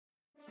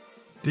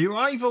The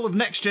arrival of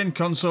next-gen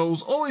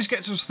consoles always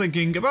gets us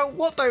thinking about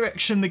what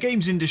direction the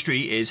games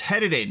industry is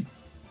headed in.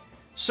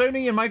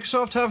 Sony and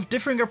Microsoft have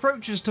differing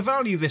approaches to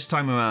value this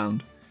time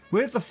around,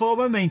 with the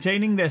former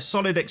maintaining their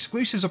solid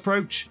exclusives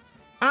approach,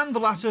 and the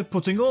latter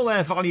putting all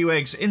their value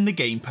eggs in the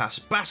Game Pass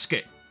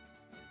basket.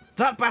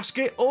 That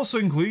basket also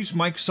includes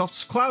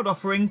Microsoft's cloud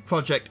offering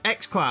Project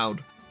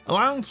xCloud,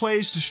 allowing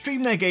players to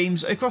stream their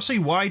games across a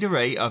wide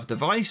array of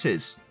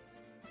devices.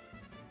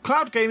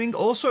 Cloud gaming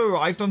also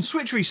arrived on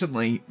Switch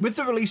recently, with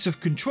the release of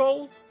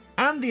Control,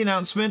 and the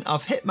announcement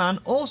of Hitman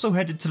also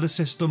headed to the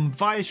system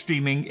via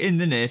streaming in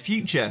the near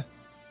future.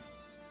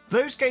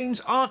 Those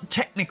games aren't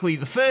technically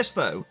the first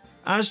though,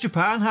 as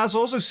Japan has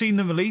also seen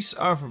the release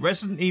of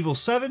Resident Evil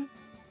 7,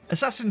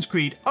 Assassin's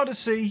Creed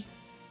Odyssey,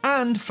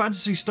 and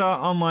Phantasy Star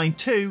Online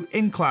 2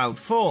 in cloud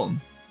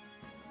form.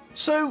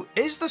 So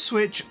is the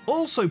Switch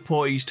also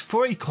poised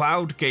for a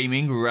cloud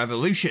gaming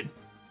revolution?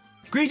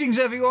 Greetings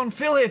everyone,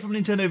 Phil here from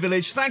Nintendo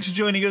Village, thanks for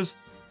joining us.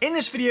 In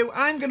this video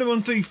I'm going to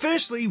run through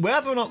firstly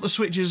whether or not the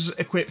Switch is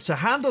equipped to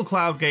handle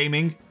cloud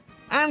gaming,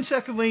 and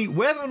secondly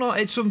whether or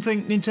not it's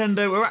something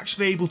Nintendo are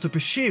actually able to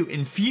pursue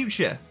in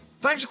future.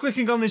 Thanks for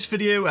clicking on this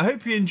video, I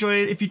hope you enjoy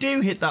it. If you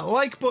do, hit that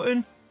like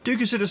button, do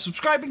consider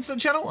subscribing to the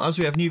channel as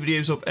we have new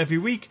videos up every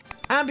week,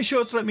 and be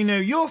sure to let me know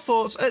your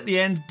thoughts at the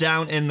end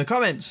down in the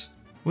comments.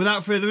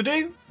 Without further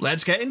ado,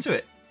 let's get into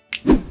it.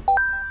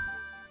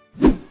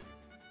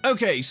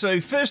 Okay,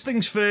 so first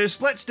things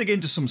first, let's dig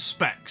into some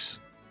specs.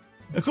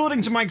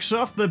 According to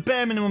Microsoft, the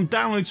bare minimum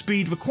download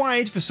speed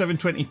required for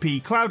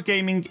 720p cloud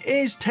gaming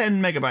is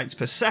 10 megabytes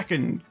per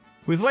second,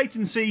 with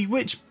latency,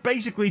 which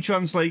basically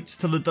translates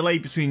to the delay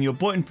between your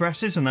button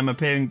presses and them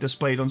appearing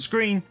displayed on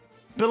screen,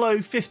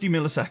 below 50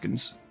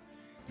 milliseconds.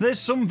 There's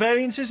some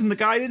variances in the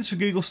guidance for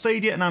Google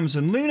Stadia and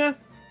Amazon Luna,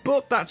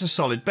 but that's a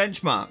solid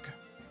benchmark.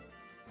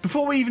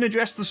 Before we even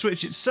address the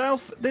Switch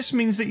itself, this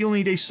means that you'll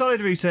need a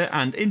solid router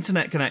and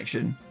internet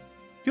connection.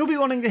 You'll be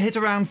wanting to hit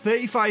around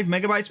 35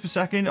 megabytes per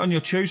second on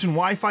your chosen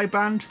Wi-Fi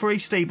band for a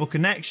stable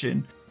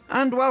connection,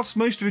 and whilst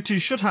most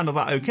routers should handle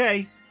that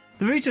okay,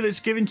 the router that's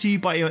given to you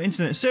by your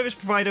internet service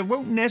provider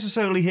won't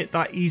necessarily hit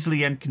that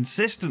easily and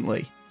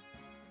consistently.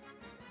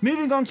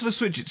 Moving on to the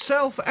Switch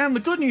itself, and the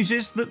good news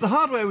is that the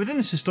hardware within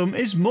the system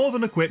is more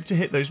than equipped to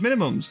hit those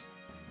minimums.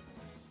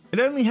 It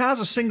only has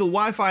a single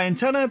Wi-Fi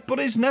antenna, but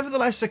is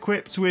nevertheless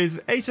equipped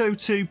with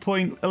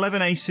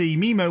 802.11ac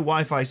MIMO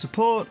Wi-Fi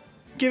support,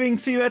 giving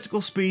theoretical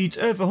speeds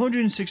of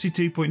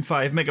 162.5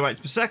 megabytes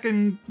per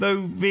second,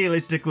 though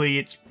realistically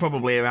it's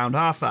probably around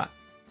half that.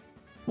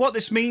 What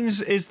this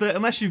means is that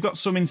unless you've got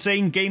some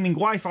insane gaming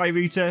Wi-Fi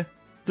router,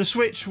 the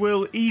Switch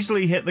will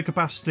easily hit the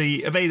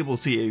capacity available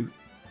to you.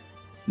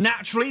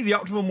 Naturally, the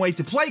optimum way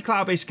to play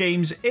cloud-based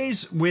games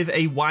is with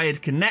a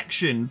wired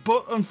connection,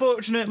 but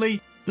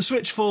unfortunately, the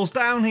Switch falls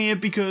down here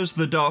because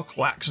the dock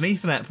lacks an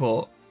Ethernet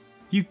port.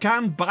 You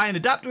can buy an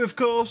adapter of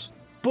course,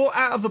 but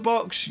out of the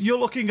box you're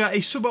looking at a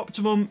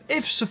suboptimum,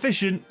 if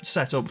sufficient,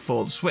 setup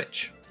for the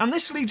Switch. And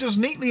this leads us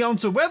neatly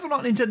onto whether or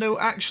not Nintendo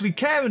actually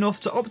care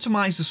enough to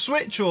optimise the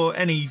Switch or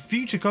any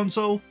future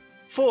console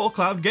for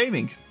cloud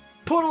gaming.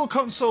 Portable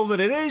console that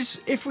it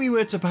is, if we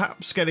were to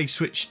perhaps get a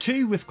Switch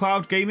 2 with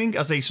cloud gaming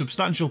as a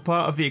substantial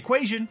part of the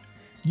equation,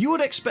 you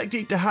would expect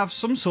it to have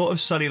some sort of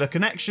cellular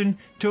connection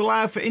to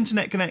allow for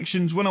internet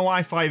connections when a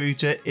Wi-Fi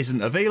router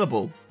isn't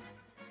available.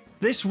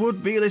 This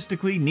would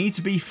realistically need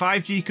to be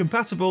 5G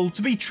compatible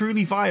to be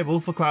truly viable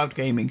for cloud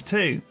gaming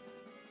too.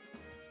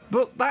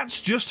 But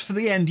that's just for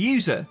the end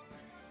user.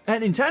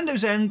 At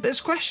Nintendo's end,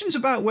 there's questions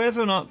about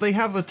whether or not they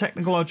have the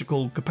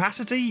technological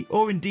capacity,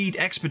 or indeed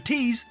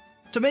expertise,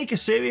 to make a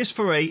serious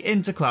foray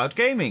into cloud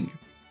gaming.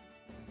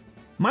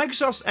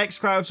 Microsoft's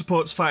xCloud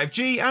supports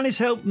 5G and is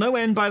helped no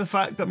end by the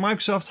fact that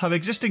Microsoft have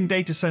existing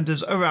data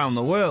centers around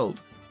the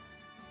world.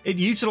 It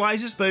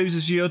utilises those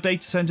Azure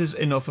data centers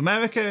in North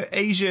America,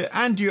 Asia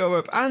and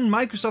Europe, and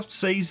Microsoft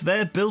says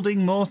they're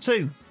building more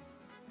too.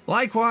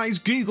 Likewise,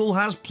 Google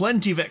has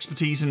plenty of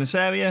expertise in this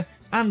area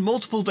and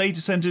multiple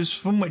data centers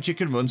from which it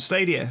can run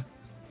Stadia.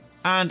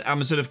 And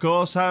Amazon of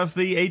course have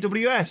the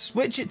AWS,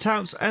 which it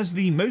touts as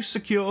the most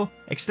secure,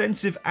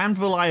 extensive and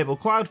reliable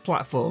cloud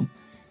platform,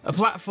 a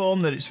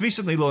platform that its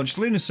recently launched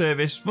Luna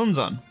service runs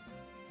on.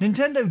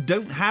 Nintendo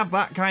don't have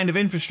that kind of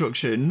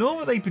infrastructure,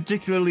 nor are they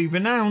particularly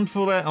renowned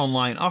for their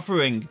online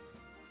offering.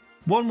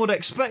 One would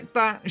expect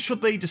that,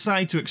 should they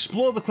decide to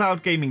explore the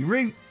cloud gaming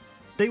route,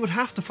 they would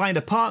have to find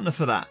a partner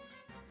for that.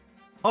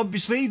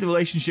 Obviously, the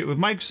relationship with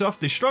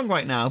Microsoft is strong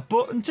right now,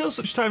 but until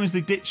such time as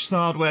they ditch the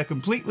hardware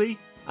completely,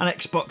 and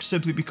Xbox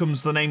simply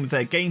becomes the name of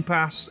their Game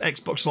Pass,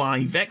 Xbox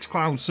Live,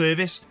 xCloud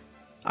service,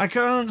 I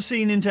can't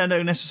see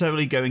Nintendo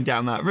necessarily going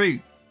down that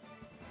route.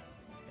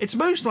 It's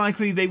most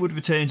likely they would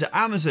return to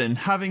Amazon,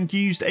 having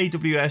used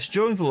AWS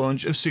during the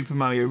launch of Super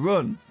Mario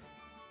Run.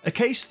 A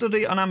case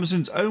study on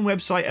Amazon's own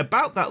website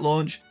about that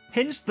launch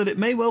hints that it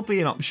may well be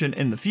an option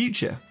in the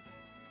future.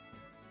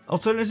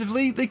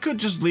 Alternatively, they could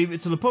just leave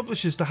it to the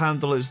publishers to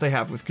handle as they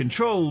have with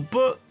Control,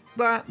 but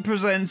that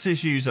presents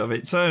issues of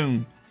its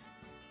own.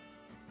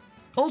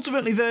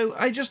 Ultimately though,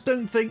 I just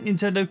don't think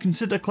Nintendo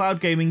consider cloud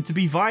gaming to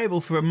be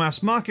viable for a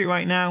mass market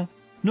right now,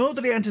 nor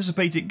do they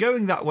anticipate it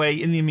going that way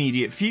in the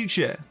immediate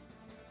future.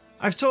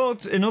 I've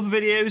talked in other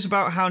videos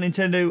about how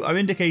Nintendo are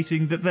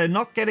indicating that they're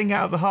not getting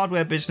out of the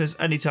hardware business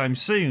anytime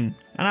soon,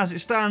 and as it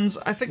stands,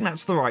 I think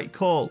that's the right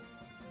call.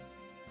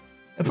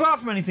 Apart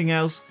from anything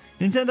else,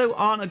 Nintendo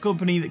aren't a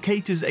company that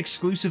caters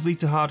exclusively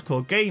to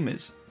hardcore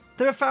gamers.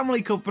 They're a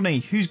family company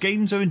whose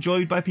games are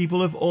enjoyed by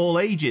people of all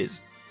ages.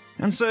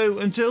 And so,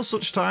 until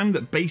such time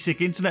that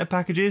basic internet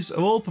packages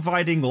are all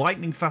providing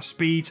lightning fast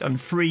speeds and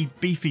free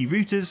beefy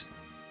routers,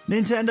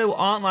 Nintendo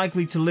aren't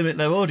likely to limit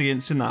their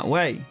audience in that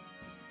way.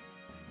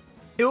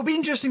 It will be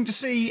interesting to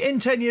see in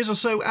 10 years or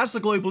so as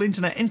the global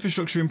internet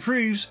infrastructure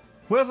improves,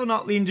 whether or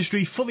not the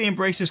industry fully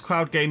embraces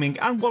cloud gaming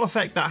and what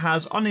effect that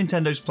has on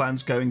Nintendo's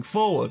plans going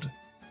forward.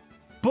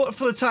 But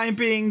for the time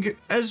being,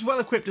 as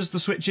well equipped as the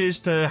Switch is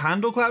to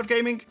handle cloud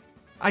gaming,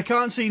 I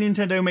can't see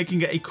Nintendo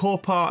making it a core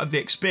part of the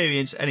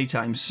experience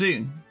anytime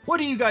soon. What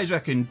do you guys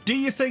reckon? Do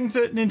you think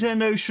that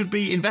Nintendo should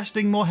be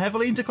investing more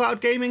heavily into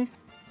cloud gaming?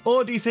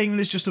 Or do you think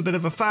it's just a bit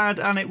of a fad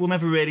and it will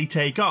never really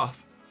take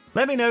off?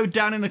 Let me know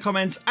down in the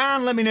comments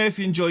and let me know if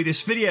you enjoyed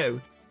this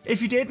video.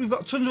 If you did, we've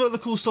got tons of other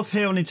cool stuff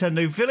here on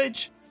Nintendo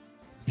Village.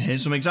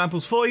 Here's some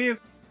examples for you.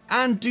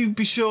 And do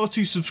be sure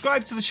to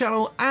subscribe to the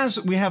channel as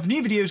we have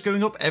new videos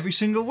going up every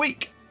single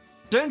week.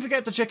 Don't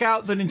forget to check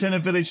out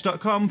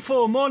thenintendovillage.com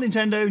for more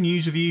Nintendo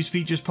news, reviews,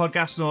 features,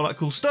 podcasts and all that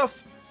cool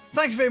stuff.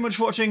 Thank you very much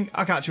for watching.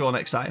 I'll catch you all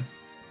next time.